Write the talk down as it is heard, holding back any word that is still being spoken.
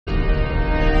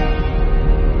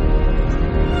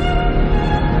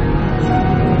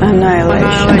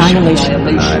Annihilation.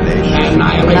 One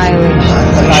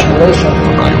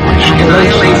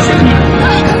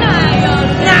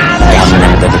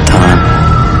minute at a time.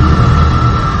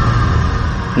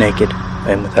 Naked,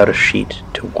 I am without a sheet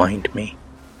to wind me.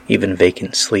 Even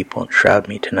vacant sleep won't shroud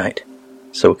me tonight.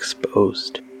 So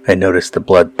exposed, I notice the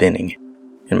blood thinning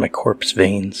in my corpse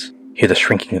veins, hear the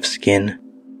shrinking of skin,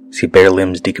 see bare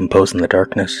limbs decompose in the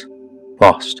darkness.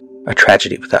 Lost, a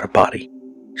tragedy without a body.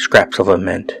 Scraps of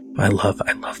lament, my love,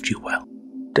 I loved you well.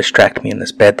 Distract me in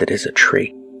this bed that is a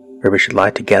tree, where we should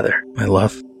lie together. My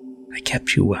love, I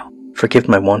kept you well. Forgive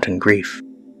my wanton grief,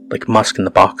 like musk in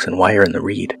the box and wire in the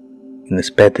reed. In this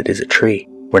bed that is a tree,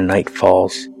 where night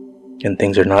falls, and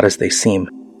things are not as they seem.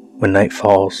 When night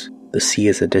falls, the sea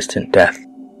is a distant death.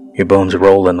 Your bones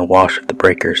roll in the wash of the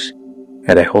breakers,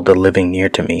 and I hold the living near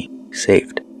to me,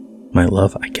 saved. My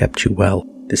love, I kept you well.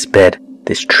 This bed,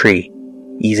 this tree,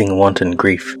 easing wanton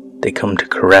grief, they come to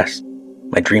caress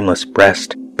my dreamless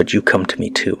breast, but you come to me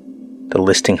too, the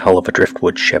listing hull of a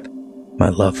driftwood ship. My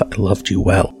love, I loved you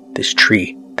well. This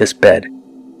tree, this bed,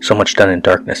 so much done in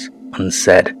darkness,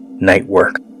 unsaid, night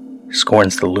work,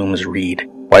 scorns the loom's reed,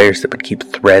 wires that would keep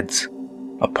threads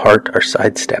apart are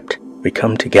sidestepped. We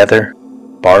come together,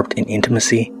 barbed in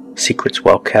intimacy, secrets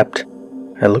well kept.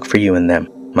 I look for you in them,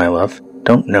 my love,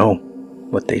 don't know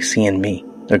what they see in me.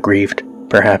 Aggrieved,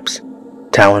 perhaps,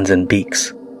 talons and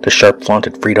beaks, the sharp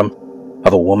flaunted freedom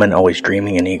of a woman always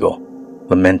dreaming an eagle,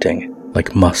 lamenting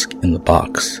like musk in the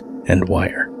box and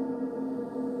wire.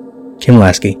 Kim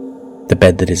Lasky, The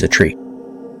Bed That Is a Tree.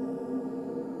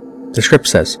 The script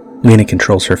says, Lena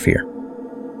controls her fear.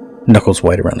 Knuckles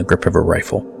white around the grip of her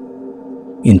rifle.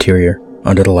 Interior,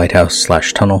 under the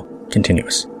lighthouse/tunnel,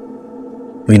 continuous.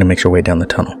 Lena makes her way down the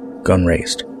tunnel, gun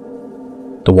raised.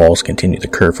 The walls continue the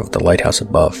curve of the lighthouse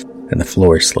above, and the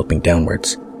floor is sloping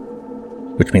downwards,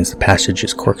 which means the passage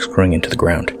is corkscrewing into the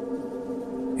ground.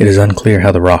 It is unclear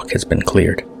how the rock has been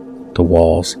cleared. The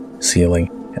walls, ceiling,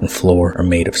 and floor are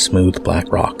made of smooth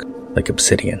black rock, like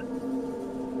obsidian.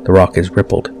 The rock is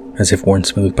rippled, as if worn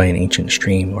smooth by an ancient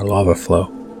stream or lava flow.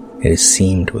 It is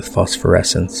seamed with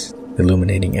phosphorescence,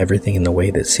 illuminating everything in the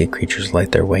way that sea creatures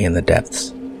light their way in the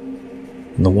depths.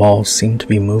 And the walls seem to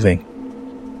be moving,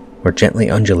 or gently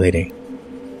undulating.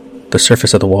 The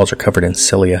surface of the walls are covered in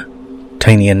cilia,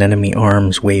 tiny anemone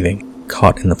arms waving,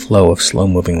 caught in the flow of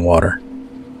slow-moving water.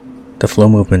 The flow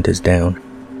movement is down,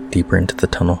 deeper into the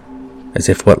tunnel, as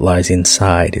if what lies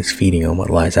inside is feeding on what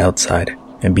lies outside,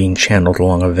 and being channeled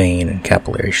along a vein and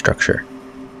capillary structure.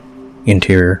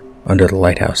 Interior, under the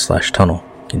lighthouse/tunnel,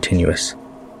 continuous.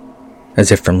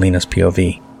 As if from Lena's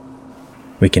POV.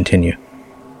 We continue,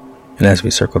 and as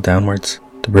we circle downwards,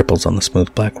 the ripples on the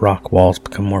smooth black rock walls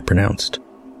become more pronounced,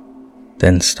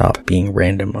 then stop being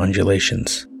random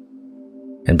undulations,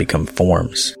 and become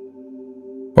forms.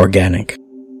 Organic,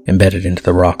 embedded into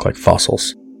the rock like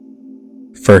fossils.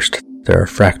 First, there are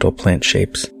fractal plant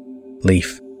shapes,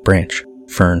 leaf, branch,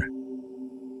 fern.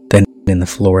 Then in the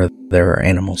floor there are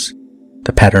animals,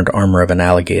 the patterned armor of an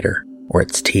alligator, or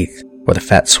its teeth, or the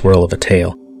fat swirl of a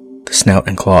tail, the snout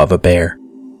and claw of a bear,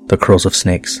 the curls of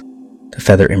snakes, the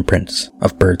feather imprints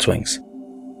of birds' wings.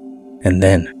 And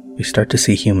then we start to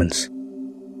see humans.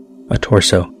 A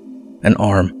torso, an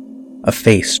arm, a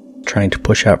face trying to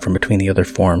push out from between the other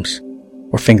forms,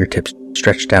 or fingertips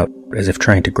stretched out as if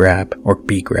trying to grab or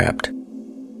be grabbed.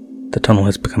 The tunnel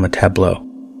has become a tableau,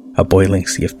 a boiling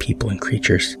sea of people and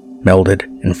creatures, melded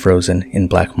and frozen in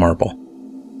black marble.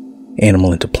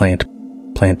 Animal into plant,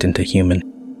 plant into human,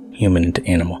 human into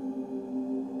animal.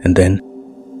 And then,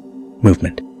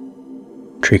 movement.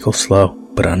 Treacle slow,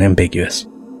 but unambiguous.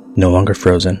 No longer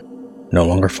frozen, no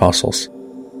longer fossils.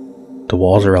 The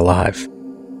walls are alive,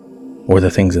 or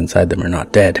the things inside them are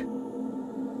not dead.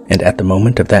 And at the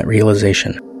moment of that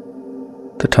realization,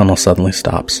 the tunnel suddenly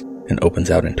stops and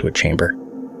opens out into a chamber.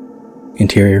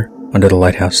 Interior, under the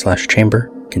lighthouse/chamber,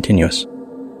 continuous.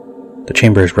 The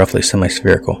chamber is roughly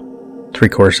semi-spherical,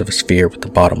 3/4 of a sphere with the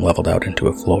bottom leveled out into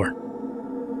a floor.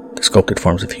 The sculpted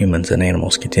forms of humans and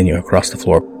animals continue across the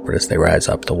floor, but as they rise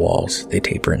up the walls, they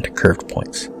taper into curved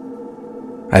points.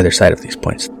 Either side of these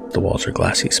points, the walls are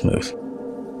glassy smooth.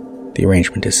 The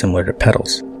arrangement is similar to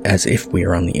petals, as if we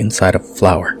are on the inside of a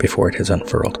flower before it has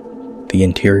unfurled, the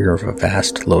interior of a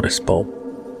vast lotus bulb.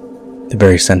 The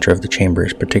very center of the chamber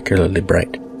is particularly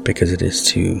bright, because it is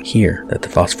to here that the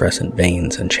phosphorescent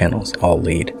veins and channels all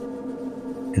lead.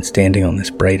 And standing on this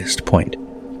brightest point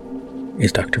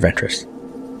is Dr. Ventress.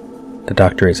 The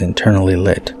doctor is internally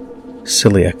lit.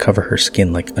 Cilia cover her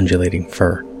skin like undulating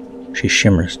fur. She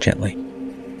shimmers gently.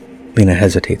 Lena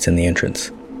hesitates in the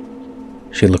entrance.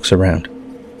 She looks around,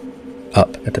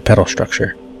 up at the petal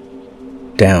structure,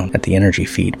 down at the energy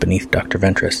feed beneath Dr.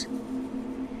 Ventress,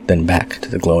 then back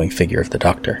to the glowing figure of the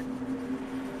doctor.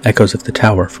 Echoes of the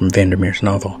tower from Vandermeer's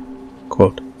novel.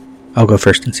 Quote, "I'll go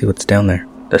first and see what's down there,"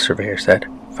 the surveyor said,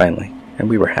 finally, and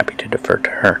we were happy to defer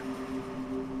to her.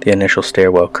 The initial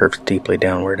stairwell curved deeply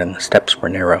downward and the steps were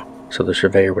narrow, so the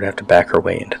surveyor would have to back her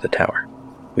way into the tower.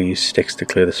 We used sticks to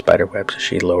clear the spider webs as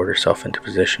she lowered herself into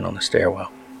position on the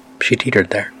stairwell. She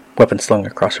teetered there, weapon slung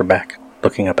across her back,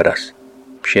 looking up at us.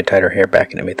 She had tied her hair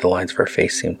back and it made the lines of her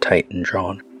face seem tight and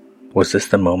drawn. Was this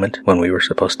the moment when we were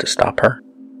supposed to stop her?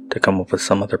 To come up with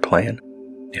some other plan?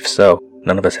 If so,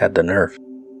 none of us had the nerve.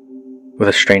 With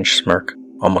a strange smirk,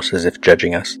 almost as if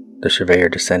judging us, the surveyor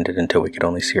descended until we could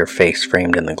only see her face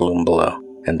framed in the gloom below,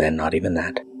 and then not even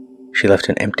that. She left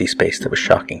an empty space that was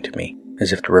shocking to me,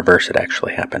 as if the reverse had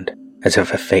actually happened, as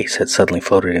if a face had suddenly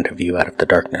floated into view out of the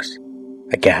darkness.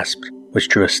 I gasped, which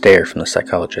drew a stare from the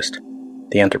psychologist.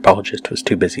 The anthropologist was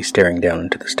too busy staring down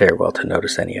into the stairwell to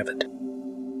notice any of it.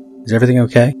 "Is everything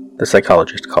okay?" the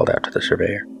psychologist called out to the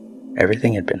surveyor.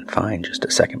 Everything had been fine just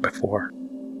a second before.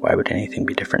 Why would anything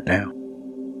be different now?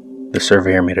 The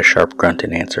surveyor made a sharp grunt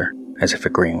in answer, as if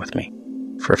agreeing with me.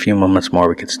 For a few moments more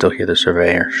we could still hear the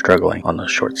surveyor struggling on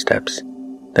those short steps.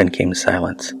 Then came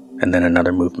silence, and then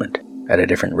another movement, at a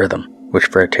different rhythm, which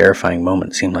for a terrifying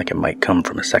moment seemed like it might come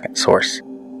from a second source.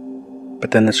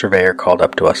 But then the surveyor called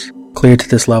up to us, "Clear to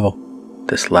this level."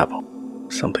 This level.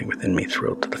 Something within me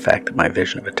thrilled to the fact that my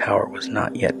vision of a tower was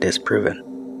not yet disproven.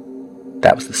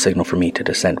 That was the signal for me to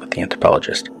descend with the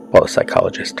anthropologist, while the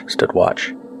psychologist stood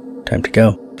watch. "Time to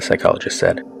go," the psychologist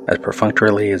said, as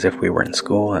perfunctorily as if we were in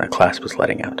school and a class was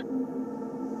letting out.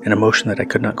 An emotion that I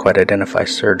could not quite identify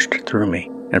surged through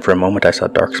me, and for a moment I saw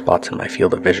dark spots in my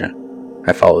field of vision.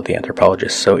 I followed the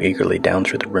anthropologist so eagerly down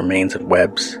through the remains of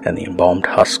webs and the embalmed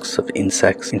husks of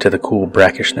insects into the cool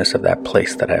brackishness of that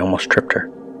place that I almost tripped her.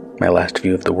 My last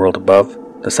view of the world above,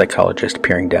 the psychologist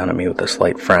peering down at me with a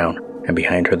slight frown, and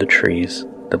behind her the trees,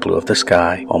 the blue of the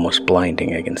sky, almost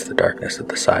blinding against the darkness at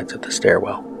the sides of the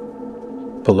stairwell.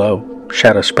 Below,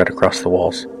 shadows spread across the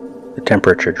walls. The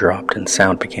temperature dropped and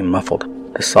sound became muffled,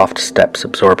 the soft steps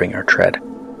absorbing our tread.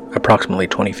 Approximately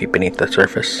 20 feet beneath the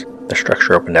surface, the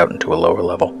structure opened out into a lower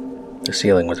level. The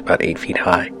ceiling was about 8 feet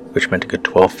high, which meant a good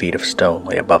 12 feet of stone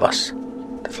lay above us.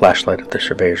 The flashlight of the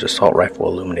surveyor's assault rifle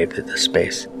illuminated this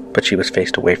space, but she was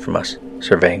faced away from us,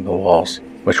 surveying the walls,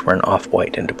 which were an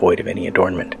off-white and devoid of any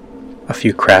adornment. A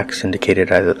few cracks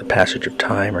indicated either the passage of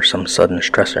time or some sudden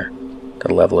stressor.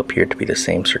 The level appeared to be the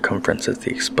same circumference as the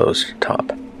exposed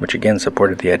top, which again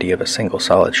supported the idea of a single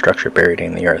solid structure buried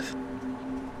in the earth.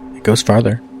 "It goes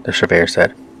farther," the surveyor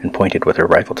said, and pointed with her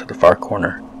rifle to the far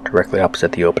corner, directly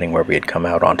opposite the opening where we had come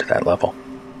out onto that level.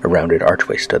 A rounded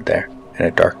archway stood there, and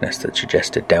a darkness that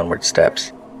suggested downward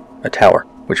steps. A tower,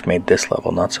 which made this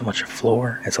level not so much a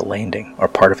floor as a landing, or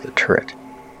part of the turret.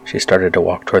 She started to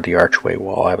walk toward the archway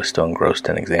while I was still engrossed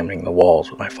in examining the walls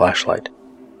with my flashlight.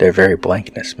 Their very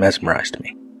blankness mesmerized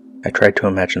me. I tried to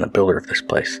imagine the builder of this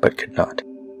place, but could not.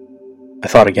 I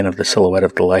thought again of the silhouette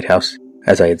of the lighthouse,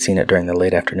 as I had seen it during the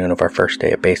late afternoon of our first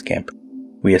day at base camp.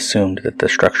 We assumed that the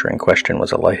structure in question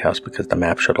was a lighthouse because the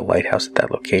map showed a lighthouse at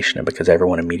that location and because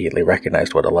everyone immediately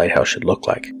recognized what a lighthouse should look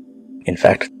like. In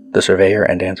fact, the surveyor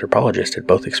and anthropologist had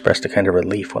both expressed a kind of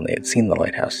relief when they had seen the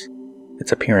lighthouse.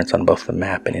 Its appearance on both the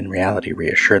map and in reality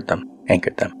reassured them,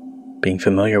 anchored them. Being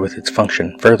familiar with its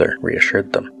function further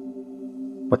reassured them.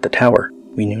 With the tower,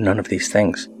 we knew none of these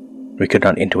things. We could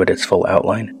not intuit its full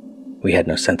outline. We had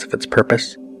no sense of its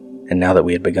purpose. And now that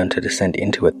we had begun to descend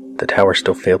into it, the tower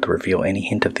still failed to reveal any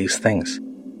hint of these things.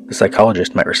 The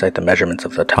psychologist might recite the measurements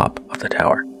of the top of the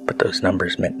tower, but those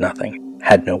numbers meant nothing,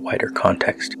 had no wider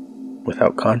context.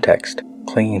 Without context,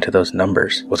 clinging to those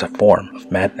numbers was a form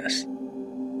of madness.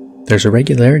 "There's a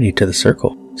regularity to the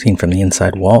circle, seen from the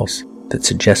inside walls, that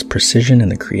suggests precision in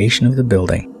the creation of the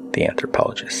building," the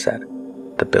anthropologist said.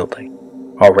 The building.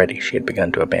 Already she had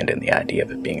begun to abandon the idea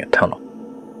of it being a tunnel.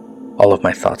 All of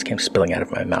my thoughts came spilling out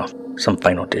of my mouth, some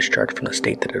final discharge from the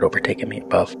state that had overtaken me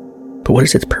above. But what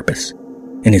is its purpose?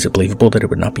 And is it believable that it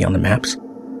would not be on the maps?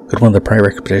 Could one of the prior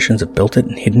expeditions have built it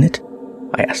and hidden it?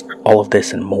 I asked all of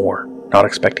this and more, not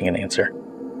expecting an answer.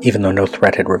 Even though no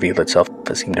threat had revealed itself,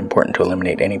 it seemed important to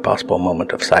eliminate any possible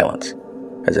moment of silence,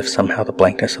 as if somehow the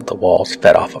blankness of the walls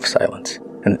fed off of silence,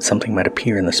 and that something might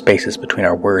appear in the spaces between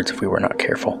our words if we were not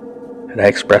careful. Had I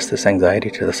expressed this anxiety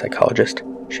to the psychologist,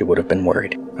 she would have been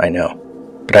worried, I know.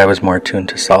 But I was more attuned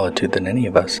to solitude than any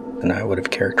of us, and I would have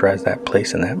characterized that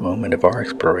place in that moment of our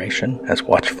exploration as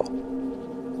watchful.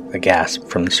 A gasp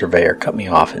from the surveyor cut me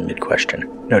off in mid-question,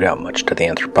 no doubt much to the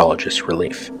anthropologist's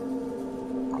relief.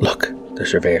 "Look," the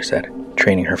surveyor said,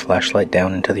 training her flashlight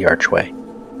down into the archway.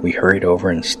 We hurried over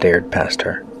and stared past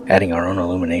her, adding our own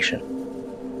illumination.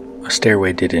 A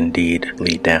stairway did indeed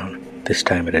lead down, this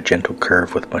time at a gentle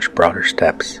curve with much broader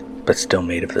steps, but still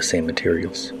made of the same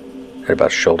materials. At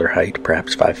about shoulder height,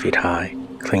 perhaps 5 feet high,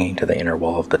 clinging to the inner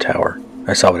wall of the tower,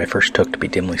 I saw what I first took to be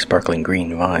dimly sparkling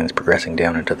green vines progressing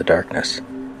down into the darkness.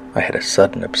 I had a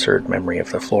sudden absurd memory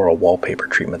of the floral wallpaper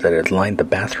treatment that had lined the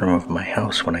bathroom of my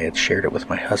house when I had shared it with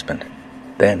my husband.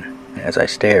 Then, as I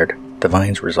stared, the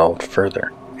vines resolved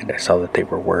further, and I saw that they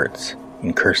were words,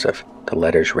 in cursive, the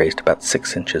letters raised about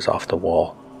 6 inches off the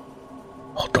wall.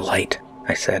 "Hold the light,"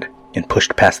 I said, and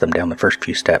pushed past them down the first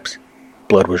few steps.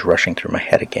 Blood was rushing through my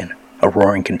head again, a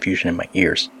roaring confusion in my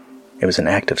ears. It was an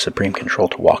act of supreme control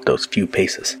to walk those few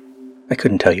paces. I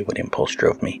couldn't tell you what impulse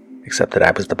drove me, except that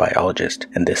I was the biologist,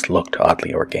 and this looked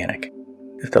oddly organic.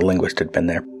 If the linguist had been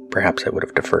there, perhaps I would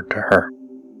have deferred to her.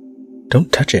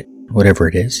 "Don't touch it, whatever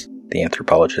it is," the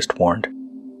anthropologist warned.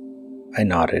 I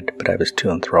nodded, but I was too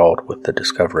enthralled with the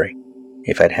discovery.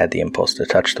 If I'd had the impulse to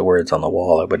touch the words on the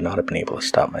wall, I would not have been able to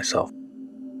stop myself.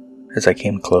 As I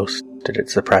came close, did it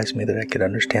surprise me that I could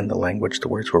understand the language the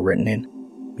words were written in?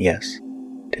 Yes.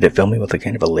 Did it fill me with a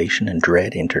kind of elation and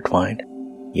dread intertwined?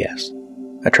 Yes.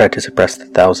 I tried to suppress the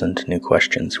 1,000 new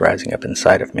questions rising up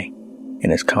inside of me.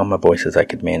 In as calm a voice as I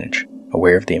could manage,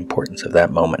 aware of the importance of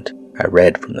that moment, I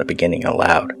read from the beginning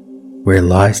aloud. "Where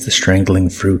lies the strangling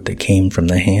fruit that came from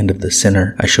the hand of the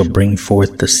sinner, I shall bring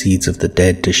forth the seeds of the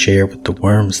dead to share with the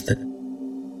worms that—"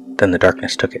 Then the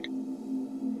darkness took it.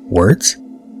 "Words?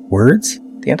 Words?"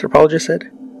 the anthropologist said.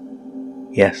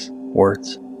 "Yes,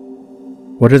 words."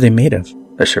 "What are they made of?"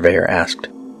 the surveyor asked.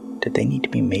 Did they need to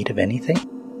be made of anything?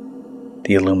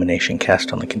 The illumination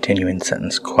cast on the continuing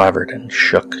sentence quavered and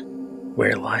shook.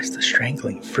 "Where lies the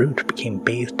strangling fruit became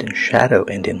bathed in shadow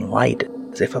and in light,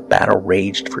 as if a battle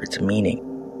raged for its meaning."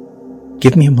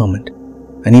 "Give me a moment.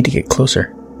 I need to get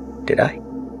closer." Did I?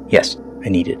 Yes, I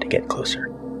needed to get closer.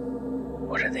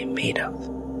 What are they made of?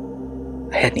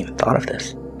 I hadn't even thought of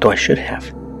this, though I should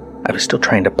have. I was still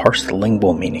trying to parse the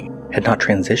lingual meaning, had not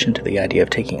transitioned to the idea of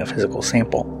taking a physical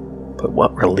sample. But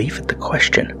what relief at the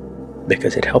question,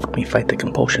 because it helped me fight the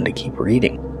compulsion to keep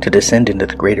reading, to descend into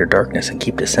the greater darkness and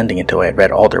keep descending until I had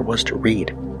read all there was to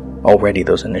read. Already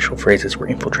those initial phrases were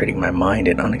infiltrating my mind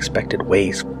in unexpected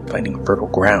ways, finding fertile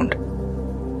ground.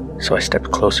 So I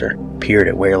stepped closer, peered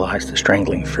at where lies the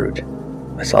strangling fruit.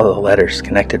 I saw the letters,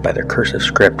 connected by their cursive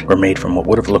script, were made from what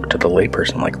would have looked to the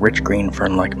layperson like rich green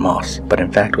fern-like moss, but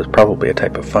in fact was probably a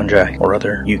type of fungi or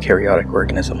other eukaryotic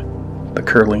organism. The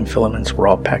curling filaments were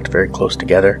all packed very close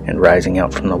together and rising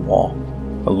out from the wall.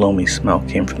 A loamy smell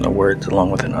came from the words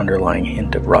along with an underlying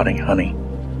hint of rotting honey.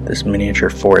 This miniature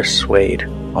forest swayed,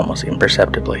 almost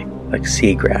imperceptibly, like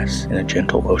seagrass in a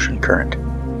gentle ocean current.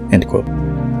 End quote.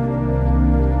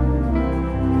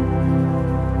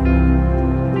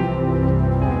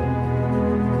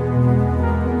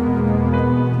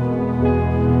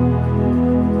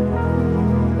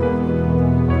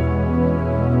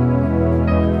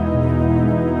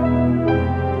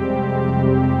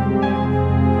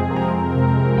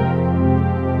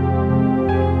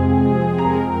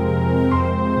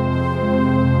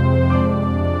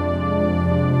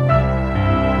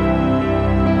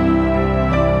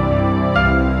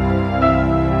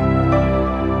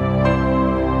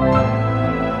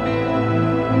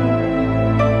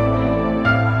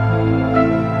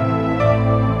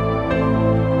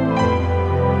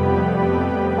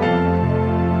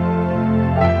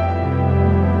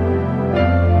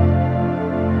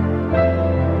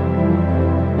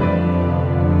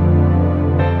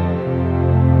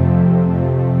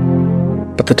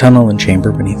 But the tunnel and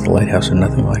chamber beneath the lighthouse are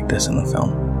nothing like this in the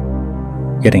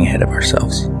film. Getting ahead of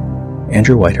ourselves.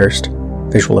 Andrew Whitehurst,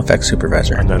 visual effects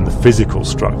supervisor. And then the physical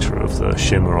structure of the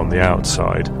shimmer on the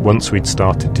outside. Once we'd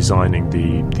started designing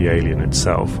the alien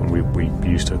itself, and we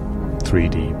used a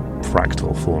 3D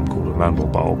fractal form called a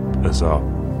Mandelbulb as our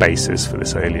basis for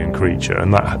this alien creature,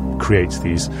 and that creates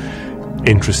these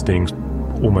interesting,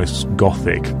 almost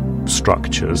gothic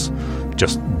structures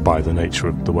just by the nature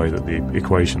of the way that the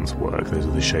equations work. Those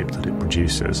are the shapes that it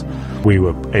produces. We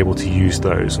were able to use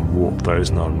those and warp those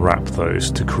and unwrap those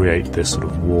to create this sort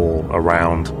of wall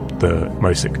around the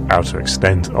most outer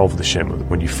extent of the shimmer.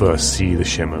 When you first see the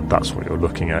shimmer, that's what you're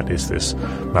looking at, is this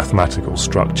mathematical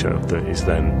structure that is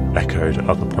then echoed at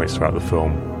other points throughout the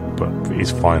film, but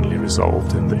is finally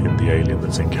resolved in the alien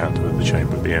that's encountered at the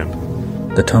chamber at the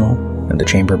end. The tunnel and the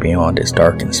chamber beyond is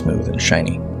dark and smooth and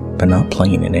shiny, but not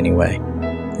plain in any way.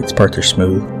 Its parts are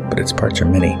smooth, but its parts are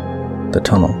many. The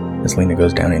tunnel, as Lena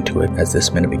goes down into it as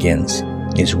this minute begins,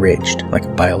 is ridged like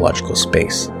a biological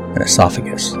space, an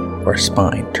esophagus, or a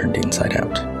spine turned inside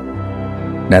out.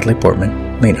 Natalie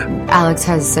Portman, Lena. Alex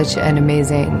has such an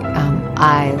amazing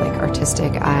eye, like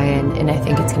artistic eye, and I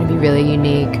think it's going to be really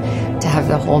unique to have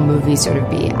the whole movie sort of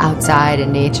be outside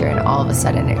in nature, and all of a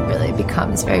sudden it really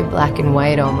becomes very black and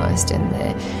white almost in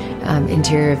the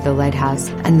interior of the lighthouse.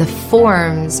 And the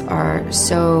forms are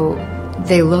so,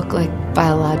 they look like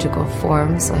biological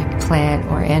forms, like plant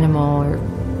or animal or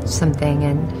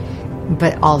something,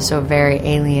 but also very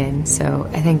alien. So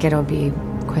I think it'll be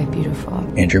quite beautiful.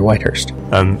 Andrew Whitehurst.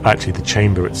 And actually the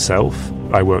chamber itself,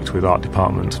 I worked with art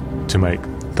department to make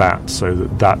that so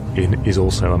that is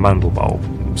also a Mandel bulb.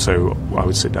 So I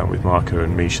would sit down with Marco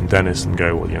and Mish and Dennis and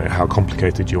go, well, how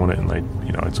complicated do you want it? And they,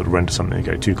 I'd sort of render something and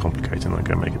go, too complicated, and I'd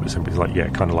go make it as simple as like, yeah,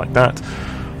 kind of like that.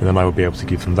 And then I would be able to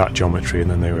give them that geometry, and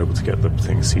then they were able to get the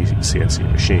thing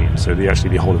CNC machine. So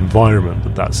the whole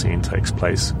environment that scene takes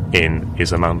place in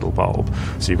is a Mandel bulb.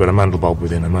 So you've got a Mandel bulb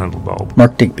within a Mandel bulb.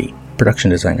 Mark Digby, production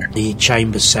designer. The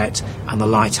chamber set and the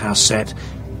lighthouse set,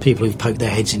 people who've poked their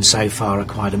heads in so far are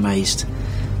quite amazed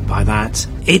by that.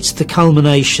 It's the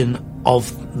culmination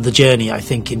of the journey, I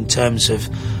think, in terms of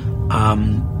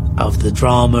the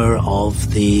drama,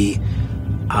 of the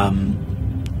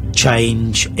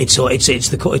change. It's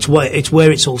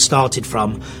where it's all started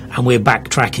from, and we're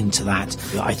backtracking to that.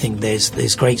 I think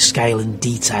there's great scale and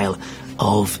detail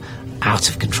of out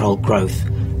of control growth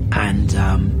and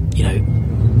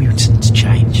mutant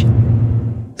change.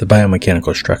 The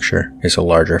biomechanical structure is a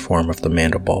larger form of the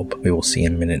Mandel bulb we will see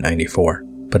in minute 94,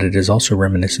 but it is also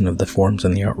reminiscent of the forms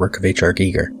in the artwork of H.R.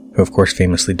 Giger, who of course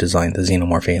famously designed the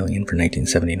Xenomorph Alien for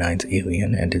 1979's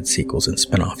Alien and its sequels and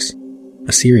spin-offs,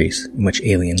 a series in which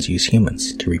aliens use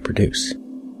humans to reproduce.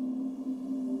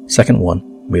 Second one,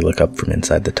 we look up from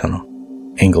inside the tunnel,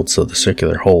 angled so the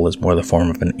circular hole is more the form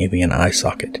of an alien eye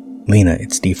socket, Lena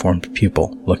its deformed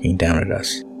pupil looking down at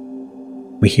us.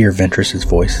 We hear Ventress's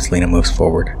voice as Lena moves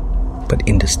forward, but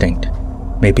indistinct.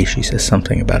 Maybe she says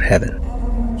something about heaven.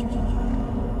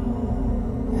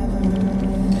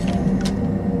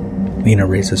 Lena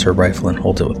raises her rifle and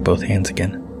holds it with both hands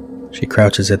again. She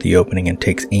crouches at the opening and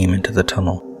takes aim into the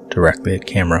tunnel, directly at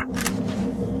camera.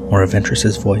 More of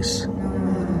Ventress's voice.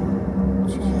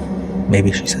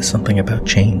 Maybe she says something about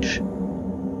change.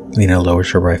 Lena lowers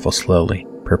her rifle slowly,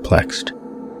 perplexed.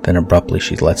 Then abruptly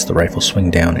she lets the rifle swing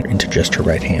down into just her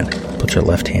right hand, puts her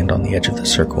left hand on the edge of the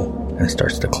circle, and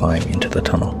starts to climb into the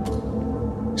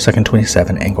tunnel. Second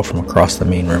 27 angle from across the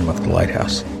main room of the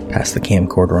lighthouse, past the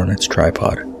camcorder on its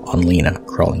tripod, on Lena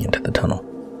crawling into the tunnel.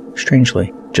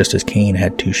 Strangely, just as Kane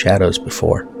had two shadows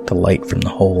before, the light from the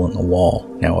hole in the wall,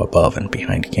 now above and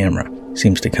behind camera,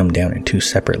 seems to come down in two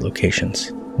separate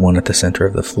locations, one at the center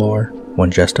of the floor, one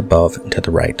just above and to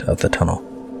the right of the tunnel.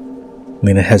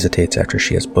 Lena hesitates after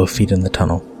she has both feet in the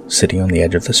tunnel, sitting on the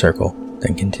edge of the circle,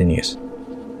 then continues.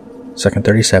 Second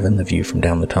 37, the view from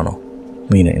down the tunnel.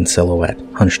 Lena in silhouette,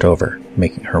 hunched over,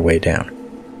 making her way down.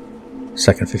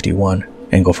 Second 51,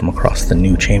 angle from across the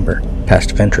new chamber,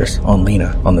 past Ventress on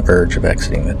Lena on the verge of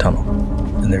exiting the tunnel.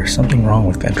 And there is something wrong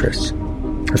with Ventress.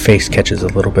 Her face catches a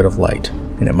little bit of light,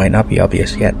 and it might not be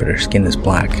obvious yet, but her skin is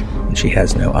black, and she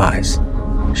has no eyes.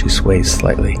 She sways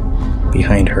slightly.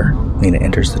 Behind her, Lena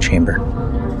enters the chamber.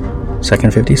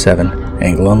 Second 57,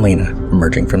 angle on Lena,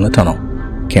 emerging from the tunnel.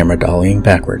 Camera dollying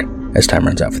backward as time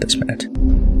runs out for this minute.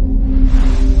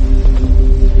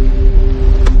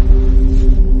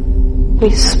 We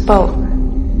spoke.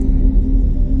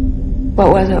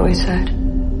 What was it we said?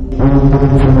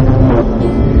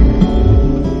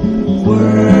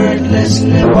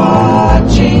 Wordlessly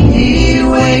watching, he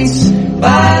waits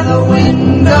by the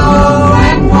window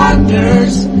and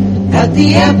wonders at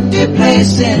the empty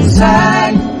place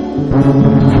inside.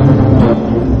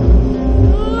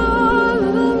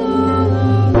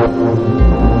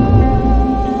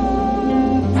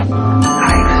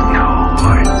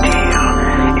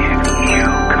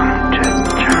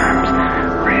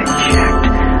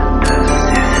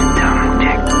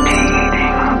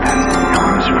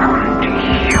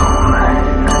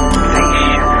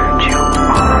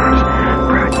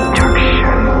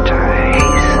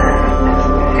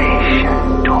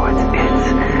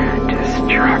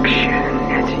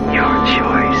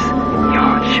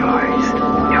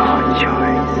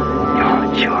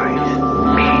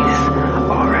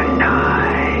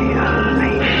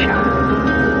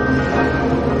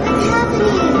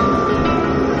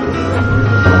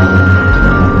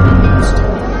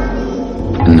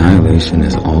 Annihilation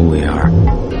is all we are.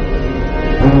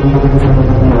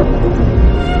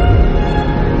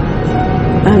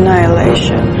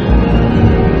 Annihilation.